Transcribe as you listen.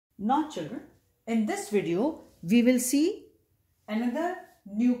Now children, in this video, we will see another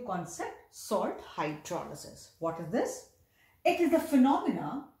new concept, salt hydrolysis. What is this? It is the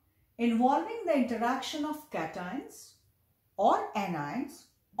phenomena involving the interaction of cations or anions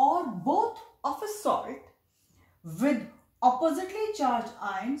or both of a salt with oppositely charged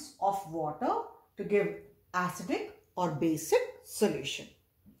ions of water to give acidic or basic solution.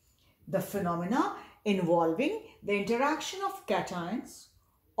 The phenomena involving the interaction of cations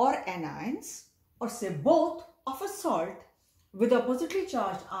or anions, or say both, of a salt with oppositely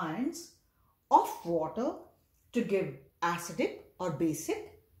charged ions of water to give acidic or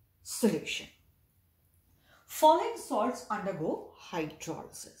basic solution. Following salts undergo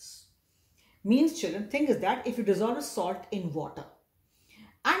hydrolysis. Means children, thing is that if you dissolve a salt in water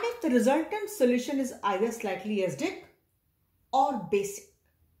and if the resultant solution is either slightly acidic or basic,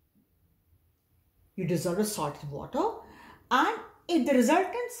 you dissolve a salt in water and if the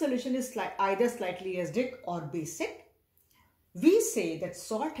resultant solution is either slightly acidic or basic, we say that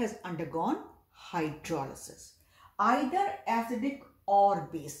salt has undergone hydrolysis. Either acidic or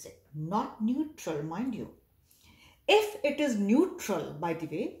basic, not neutral, mind you. If it is neutral, by the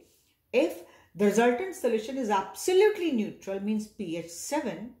way, if the resultant solution is absolutely neutral, means pH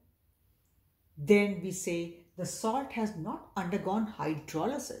 7, then we say the salt has not undergone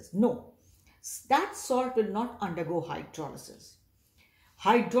hydrolysis. No, that salt will not undergo hydrolysis.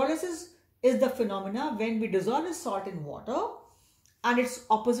 Hydrolysis is the phenomena when we dissolve a salt in water and its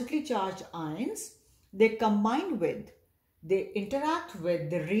oppositely charged ions, they combine with, they interact with,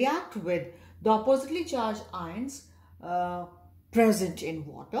 they react with the oppositely charged ions present in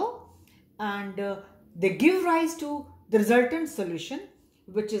water, and they give rise to the resultant solution,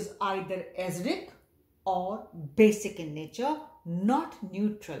 which is either acidic or basic in nature, not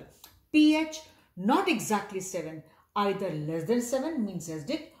neutral. pH not exactly 7, either less than 7 means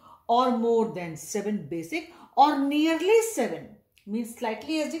acidic or more than 7 basic, or nearly 7 means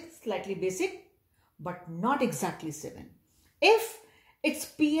slightly acidic, slightly basic, but not exactly 7. If its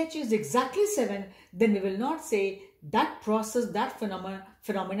pH is exactly 7, then we will not say that process, that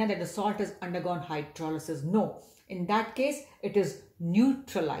phenomena that the salt has undergone hydrolysis. No, in that case, it is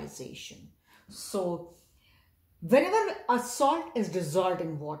neutralization. So, whenever a salt is dissolved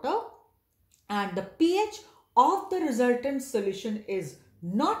in water and the pH of the resultant solution is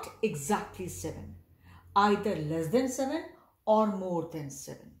not exactly 7, either less than 7 or more than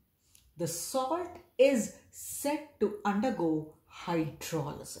 7, the salt is said to undergo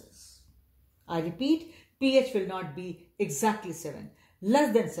hydrolysis. I repeat, pH will not be exactly 7,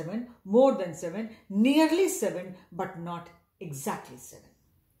 less than 7, more than 7, nearly 7, but not exactly 7,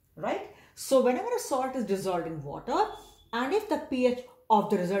 right? So whenever a salt is dissolved in water and if the pH of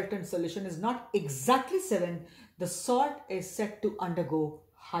the resultant solution is not exactly 7, the salt is said to undergo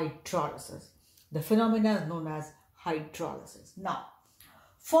hydrolysis. The phenomena is known as hydrolysis. Now,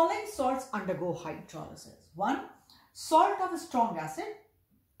 following salts undergo hydrolysis. 1. Salt of a strong acid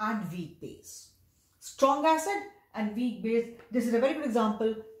and weak base. Strong acid and weak base, this is a very good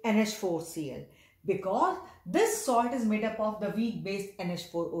example, NH4Cl, because this salt is made up of the weak base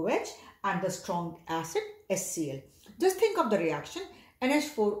NH4OH and the strong acid HCl. Just think of the reaction.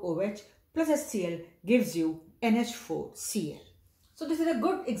 NH4OH plus HCl gives you NH4Cl. So this is a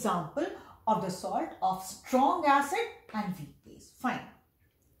good example of the salt of strong acid and weak base. Fine.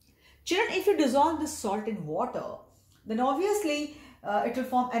 Children, if you dissolve this salt in water, then obviously it will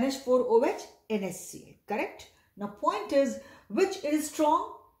form NH4OH, NHCl, correct? Now point is, which is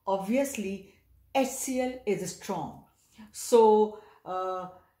strong? Obviously HCl is strong. So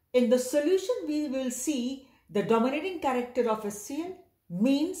in the solution we will see the dominating character of HCl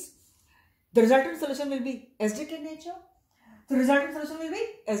means the resultant solution will be acidic in nature. The resultant solution will be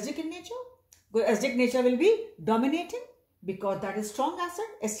acidic in nature. The acidic nature will be dominating because that is strong acid.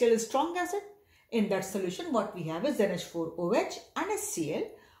 HCl is strong acid. In that solution, what we have is NH4OH and HCl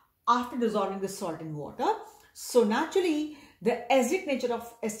after dissolving the salt in water. So naturally, the acidic nature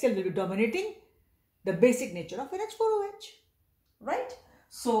of HCl will be dominating the basic nature of NH4OH, right?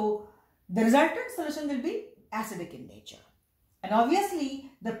 So the resultant solution will be acidic in nature. And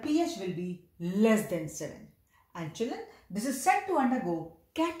obviously, the pH will be less than 7. And children, this is said to undergo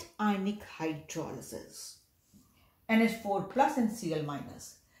cationic hydrolysis. NH4 plus and Cl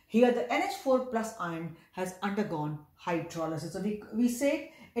minus. Here the NH4 plus ion has undergone hydrolysis. So we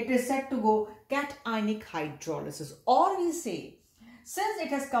say it is said to go cationic hydrolysis. Or we say, since it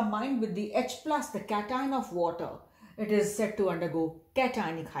has combined with the H plus, the cation of water, it is said to undergo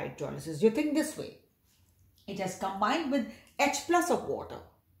cationic hydrolysis. You think this way. It has combined with H plus of water,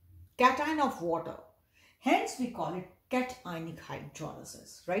 cation of water. Hence we call it cationic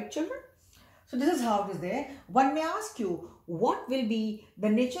hydrolysis. Right, children? So this is how it is there. One may ask you, what will be the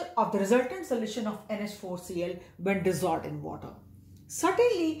nature of the resultant solution of NH4Cl when dissolved in water?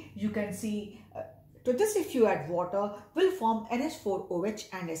 Certainly, you can see to this, if you add water, will form NH4OH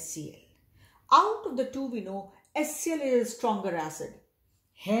and HCl. Out of the two, we know HCl is a stronger acid.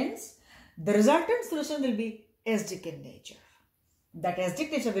 Hence, the resultant solution will be acidic in nature. That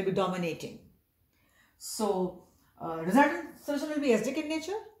acidic nature will be dominating. So, resultant solution will be acidic in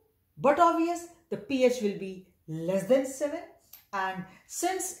nature. But obvious, the pH will be less than 7, and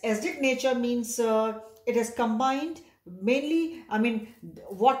since acidic nature means it has combined mainly,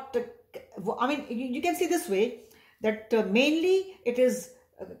 you can see this way that mainly it is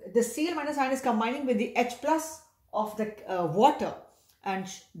the Cl minus ion is combining with the H plus of the water and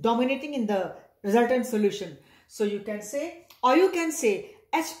dominating in the resultant solution. So you can say, or you can say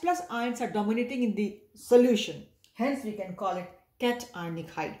H plus ions are dominating in the solution. Hence we can call it cationic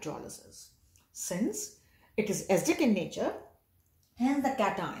hydrolysis. Since it is acidic in nature, hence the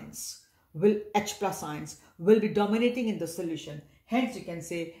cations will, H plus ions will be dominating in the solution. Hence you can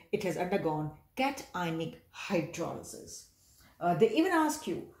say it has undergone cationic hydrolysis. They even ask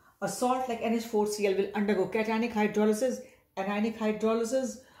you, a salt like NH4Cl will undergo cationic hydrolysis, anionic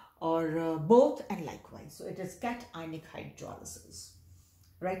hydrolysis, or both, and likewise. So it is cationic hydrolysis.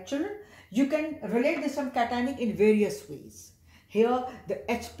 Right, children? You can relate this term cationic in various ways. Here,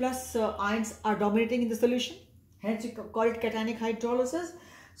 the H plus ions are dominating in the solution. Hence, you call it cationic hydrolysis.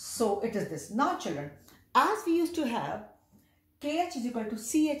 So, it is this. Now, children, as we used to have KH is equal to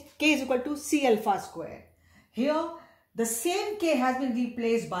CH, K is equal to C alpha square. Here, the same K has been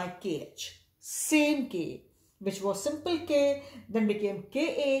replaced by KH. Same K, which was simple K, then became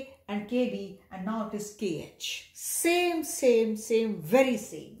KA and KB, and now it is KH. Same, very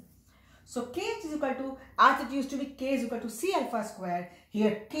same. So KH is equal to, as it used to be, K is equal to C alpha square.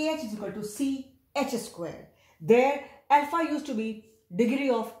 Here KH is equal to CH square. There alpha used to be degree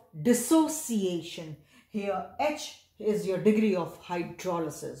of dissociation. Here H is your degree of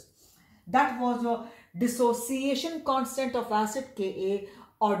hydrolysis. That was your dissociation constant of acid Ka,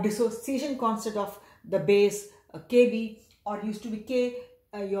 or dissociation constant of the base Kb, or used to be K,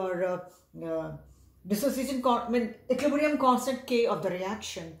 dissociation equilibrium constant K of the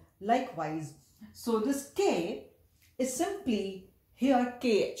reaction. Likewise, so this K is simply here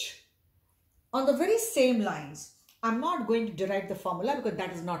KH. On the very same lines, I'm not going to derive the formula because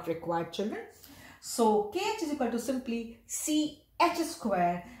that is not required, children. So KH is equal to simply CH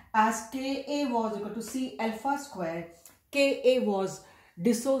square, as Ka was equal to C alpha square. Ka was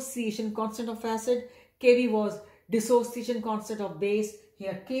dissociation constant of acid, Kb was dissociation constant of base.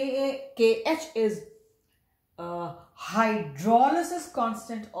 Here KH is hydrolysis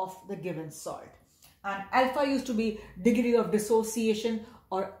constant of the given salt, and alpha used to be degree of dissociation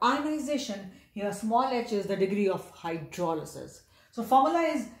or ionization. Here small h is the degree of hydrolysis. So formula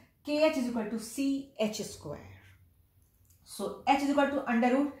is KH is equal to CH square. So H is equal to under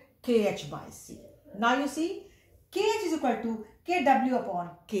root KH by C. Now you see KH is equal to KW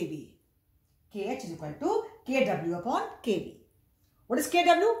upon KB. KH is equal to KW upon KB. What is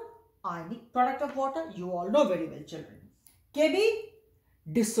KW? Ionic product of water. You all know very well, children. Kb,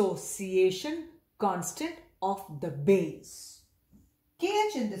 dissociation constant of the base.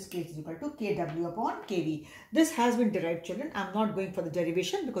 KH in this case is equal to Kw upon Kb. This has been derived, children. I am not going for the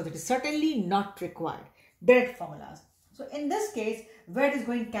derivation because it is certainly not required. Direct formulas. So in this case, where it is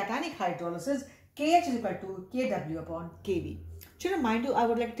going cationic hydrolysis, KH is equal to Kw upon Kb. Children, mind you, I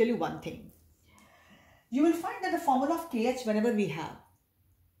would like to tell you one thing. You will find that the formula of KH, whenever we have,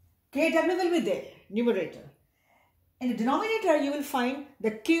 Kw will be there, numerator. In the denominator, you will find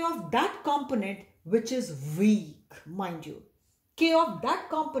the K of that component which is weak, mind you. K of that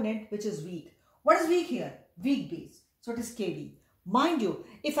component which is weak. What is weak here? Weak base. So it is Kb. Mind you,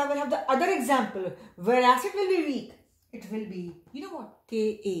 if I will have the other example where acid will be weak, it will be, you know what?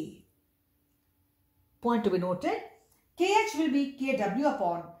 Ka. Point to be noted. KH will be Kw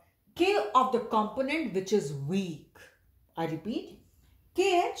upon K of the component which is weak. I repeat,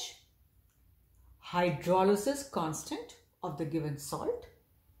 KH, hydrolysis constant of the given salt,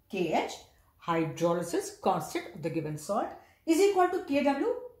 KH, hydrolysis constant of the given salt, is equal to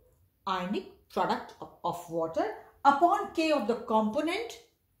Kw, ionic product of water, upon K of the component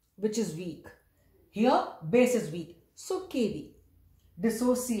which is weak. Here base is weak. So Kb,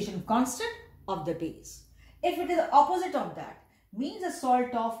 dissociation constant of the base. If it is the opposite of that, means a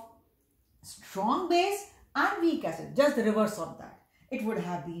salt of strong base and weak acid, just the reverse of that, it would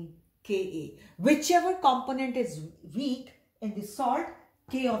have been Ka. Whichever component is weak in the salt,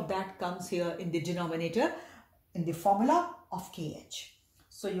 K of that comes here in the denominator. in the formula of KH.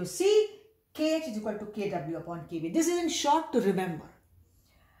 So you see KH is equal to KW upon KB. This is in short to remember.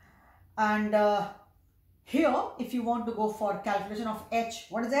 And here, if you want to go for calculation of H,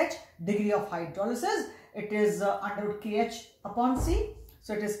 what is H? Degree of hydrolysis. It is under root KH upon C.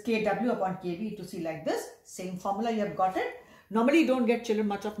 So it is KW upon KB to see like this. Same formula, you have got it. Normally, you don't get children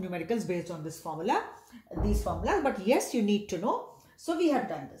much of numericals based on this formula, these formulas, but yes, you need to know. So we have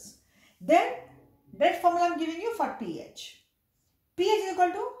done this. Then, that formula I am giving you for pH. pH is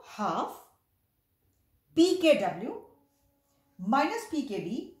equal to half pKW minus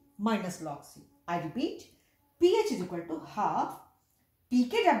pKb minus log C. I repeat, pH is equal to half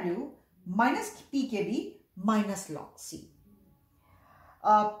pKW minus pKb minus log C.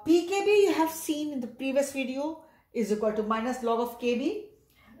 pKb you have seen in the previous video is equal to minus log of Kb.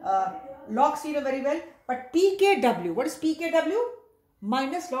 Log C you know very well. But pKw, what is pKw?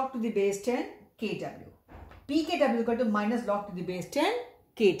 Minus log to the base 10 Kw. pKw is equal to minus log to the base 10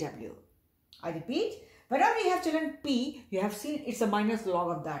 Kw. I repeat, whenever you have children P, you have seen it's a minus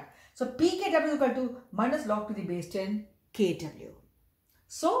log of that. So pKw is equal to minus log to the base 10 Kw.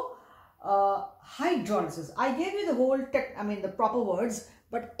 So hydrolysis, I gave you the whole the proper words,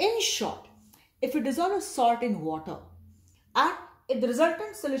 but in short, if you dissolve a salt in water and if the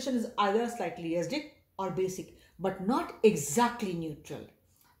resultant solution is either slightly acidic or basic but not exactly neutral,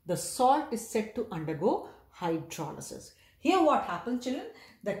 the salt is said to undergo hydrolysis. Here what happens, children?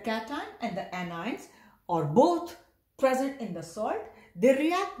 The cation and the anions are both present in the salt. They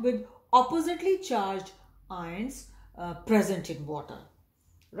react with oppositely charged ions present in water,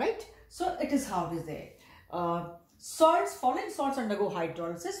 right? So it is how it is there. Following salts undergo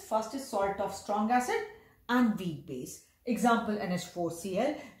hydrolysis. First is salt of strong acid and weak base. Example,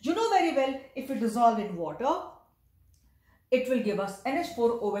 NH4Cl. You know very well, if it dissolve in water, it will give us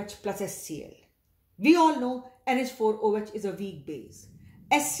NH4OH plus HCl. We all know NH4OH is a weak base.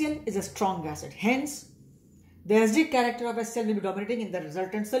 HCl is a strong acid. Hence, the acidic character of HCl will be dominating in the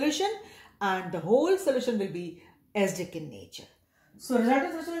resultant solution and the whole solution will be acidic in nature. So,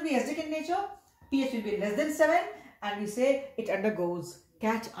 resultant solution will be acidic in nature, pH will be less than 7 and we say it undergoes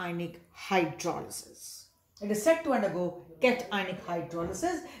cationic hydrolysis. It is said to undergo cationic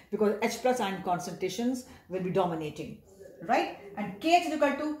hydrolysis because H plus ion concentrations will be dominating, right? And KH is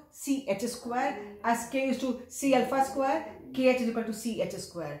equal to CH square, as K is to C alpha square, KH is equal to CH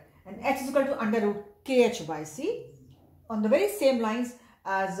square and H is equal to under root KH by C. On the very same lines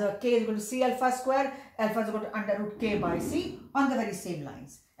as K is equal to C alpha square, alpha is equal to under root K by C on the very same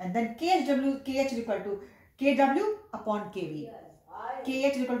lines. And then KH is equal to KW upon KB. KH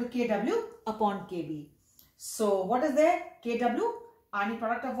is equal to KW upon KB. So what is there? KW, ionic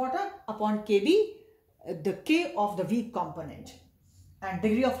product of water, upon KB, the K of the weak component. And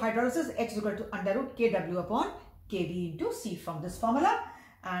degree of hydrolysis, H is equal to under root KW upon KB into C from this formula.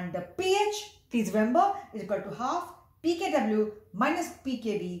 And the pH, please remember, is equal to half pKw minus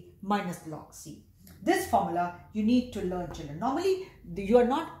pKb minus log C. This formula you need to learn, children. Normally, you are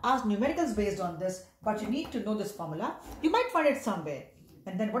not asked numericals based on this, but you need to know this formula. You might find it somewhere.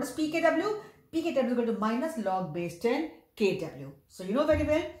 And then what is pKw? pKw is equal to minus log base 10 Kw. So you know very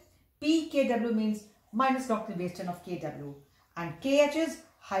well, pKw means minus log to the base 10 of Kw. And KH is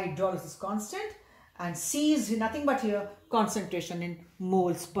hydrolysis constant. And C is nothing but here concentration in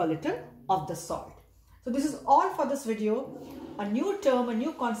moles per liter of the salt. So this is all for this video. A new term, a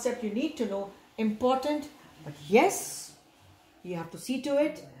new concept you need to know. Important, but yes, you have to see to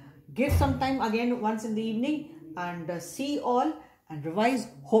it. Give some time again once in the evening and see all and revise.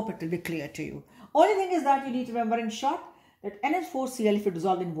 Hope it will be clear to you. Only thing is that you need to remember in short that NH4Cl, if you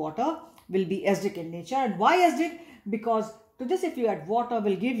dissolve in water, will be acidic in nature. And why acidic? Because to this, if you add water,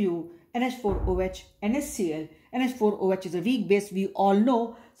 will give you NH4OH, NaCl. NH4OH is a weak base, we all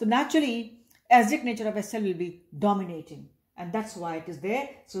know. So naturally, acidic nature of HCl will be dominating. And that's why it is there.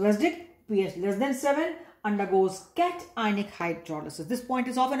 So acidic, pH less than 7, undergoes cationic hydrolysis. This point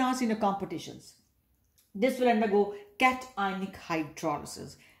is often asked in the competitions. This will undergo cationic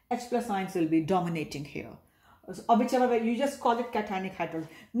hydrolysis. H plus ions will be dominating here. Or whichever way, you just call it cationic hydrolysis.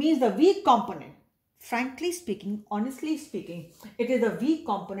 Means the weak component. Frankly speaking, honestly speaking, it is the weak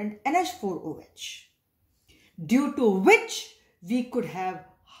component NH4OH, due to which we could have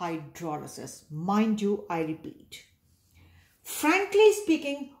hydrolysis. Mind you, I repeat. Frankly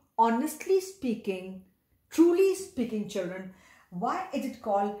speaking, honestly speaking, truly speaking, children, why is it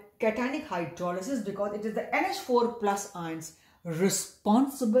called cationic hydrolysis? Because it is the NH4 plus ions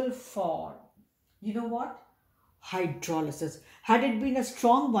responsible for, you know what? Hydrolysis. Had it been a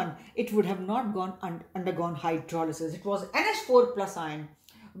strong one, it would have not undergone hydrolysis. It was NH4 plus ion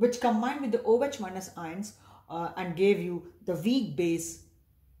which combined with the OH minus ions and gave you the weak base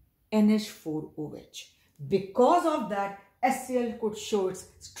NH4OH. Because of that, HCl could show its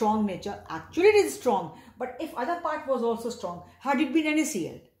strong nature. Actually, it is strong, but if other part was also strong, had it been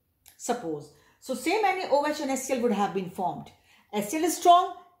NaCl, suppose. So same NaOH and HCl would have been formed. HCl is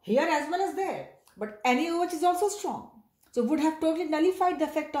strong here as well as there, but NaOH is also strong. So would have totally nullified the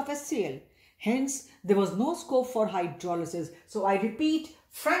effect of HCl. Hence, there was no scope for hydrolysis. So I repeat,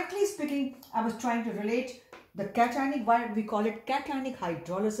 frankly speaking, I was trying to relate the cationic, why we call it cationic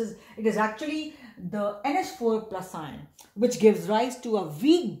hydrolysis. It is actually the NH4 plus ion which gives rise to a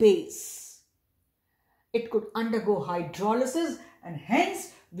weak base. It could undergo hydrolysis and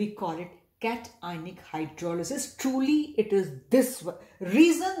hence we call it cationic hydrolysis. Truly, it is this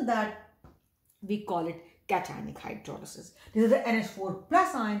reason that we call it cationic hydrolysis. These are the NH4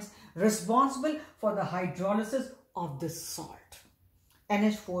 plus ions responsible for the hydrolysis of this salt.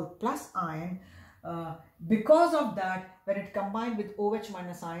 NH4 plus ion, because of that, when it combined with OH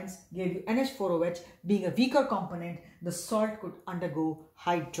minus ions, gave you NH4OH. Being a weaker component, the salt could undergo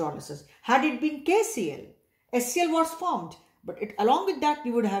hydrolysis. Had it been KCl, HCl was formed, but along with that,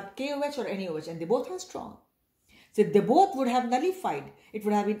 we would have KOH or NaOH, and they both are strong. So they both would have nullified. It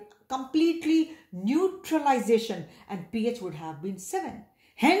would have been completely neutralization and pH would have been 7.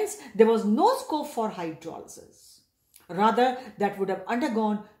 Hence, there was no scope for hydrolysis. Rather, that would have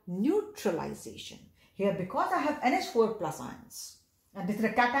undergone neutralization. Here, because I have NH4 plus ions, and this is a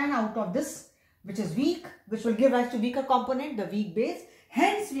cation out of this, which is weak, which will give rise to weaker component, the weak base.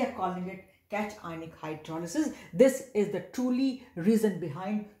 Hence, we are calling it cationic hydrolysis. This is the truly reason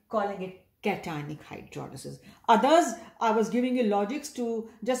behind calling it cationic hydrolysis. Others, I was giving you logics to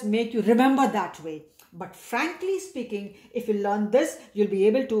just make you remember that way. But frankly speaking, if you learn this, you'll be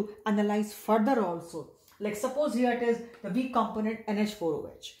able to analyze further also. Like suppose here it is the weak component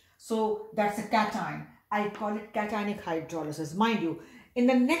NH4OH. So that's a cation. I call it cationic hydrolysis. Mind you, in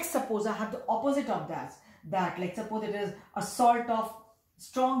the next suppose I have the opposite of that. Like suppose it is a salt of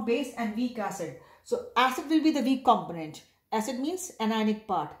strong base and weak acid. So acid will be the weak component. Acid means anionic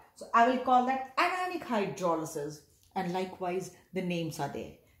part. So I will call that anionic hydrolysis. And likewise, the names are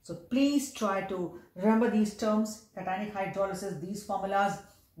there. So please try to remember these terms, cationic hydrolysis, these formulas,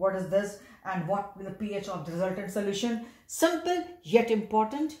 what is this and what will the pH of the resultant solution. Simple yet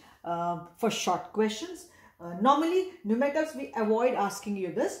important for short questions. Normally, numericals, we avoid asking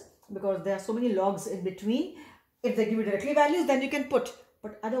you this because there are so many logs in between. If they give you directly values, then you can put.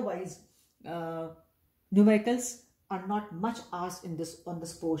 But otherwise, numericals are not much asked in on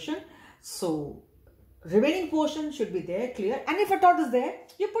this portion. So remaining portion should be there, clear. And if a thought is there,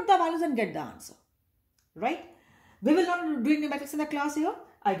 you put the values and get the answer. Right? We will not be doing numerics in the class here.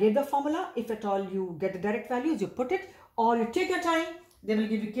 I gave the formula. If at all you get the direct values, you put it. Or you take your time. They will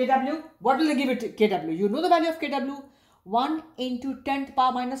give you Kw. What will they give it? Kw. You know the value of Kw. 1 into 10 to the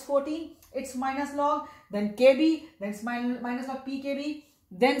power minus 14. It's minus log. Then Kb. Then it's minus log pKb.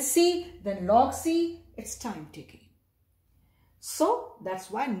 Then C. Then log C. It's time taking. So that's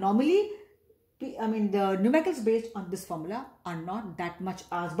why normally, the numericals based on this formula are not that much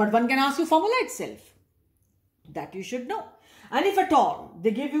asked. But one can ask you formula itself. That you should know. And if at all they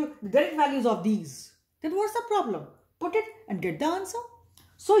give you the direct values of these, then what's the problem? Put it and get the answer.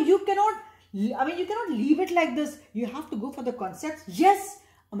 So you cannot leave it like this. You have to go for the concepts. Yes,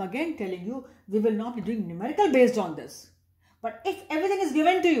 I'm again telling you, we will not be doing numerical based on this. But if everything is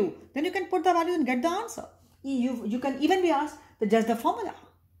given to you, then you can put the value and get the answer. You can even be asked to just the formula.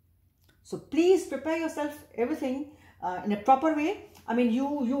 So please prepare yourself everything in a proper way.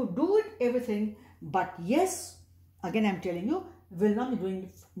 You do it everything, but yes, again I'm telling you, we will not be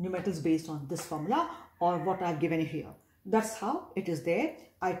doing numericals based on this formula or what I've given you here. That's how it is there.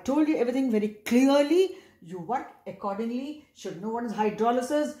 I told you everything very clearly. You work accordingly, should know what is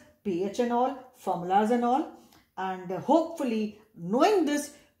hydrolysis, pH and all, formulas and all. And hopefully, knowing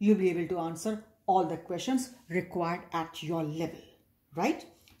this, you'll be able to answer all the questions required at your level. Right?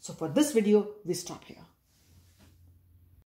 So for this video, we stop here.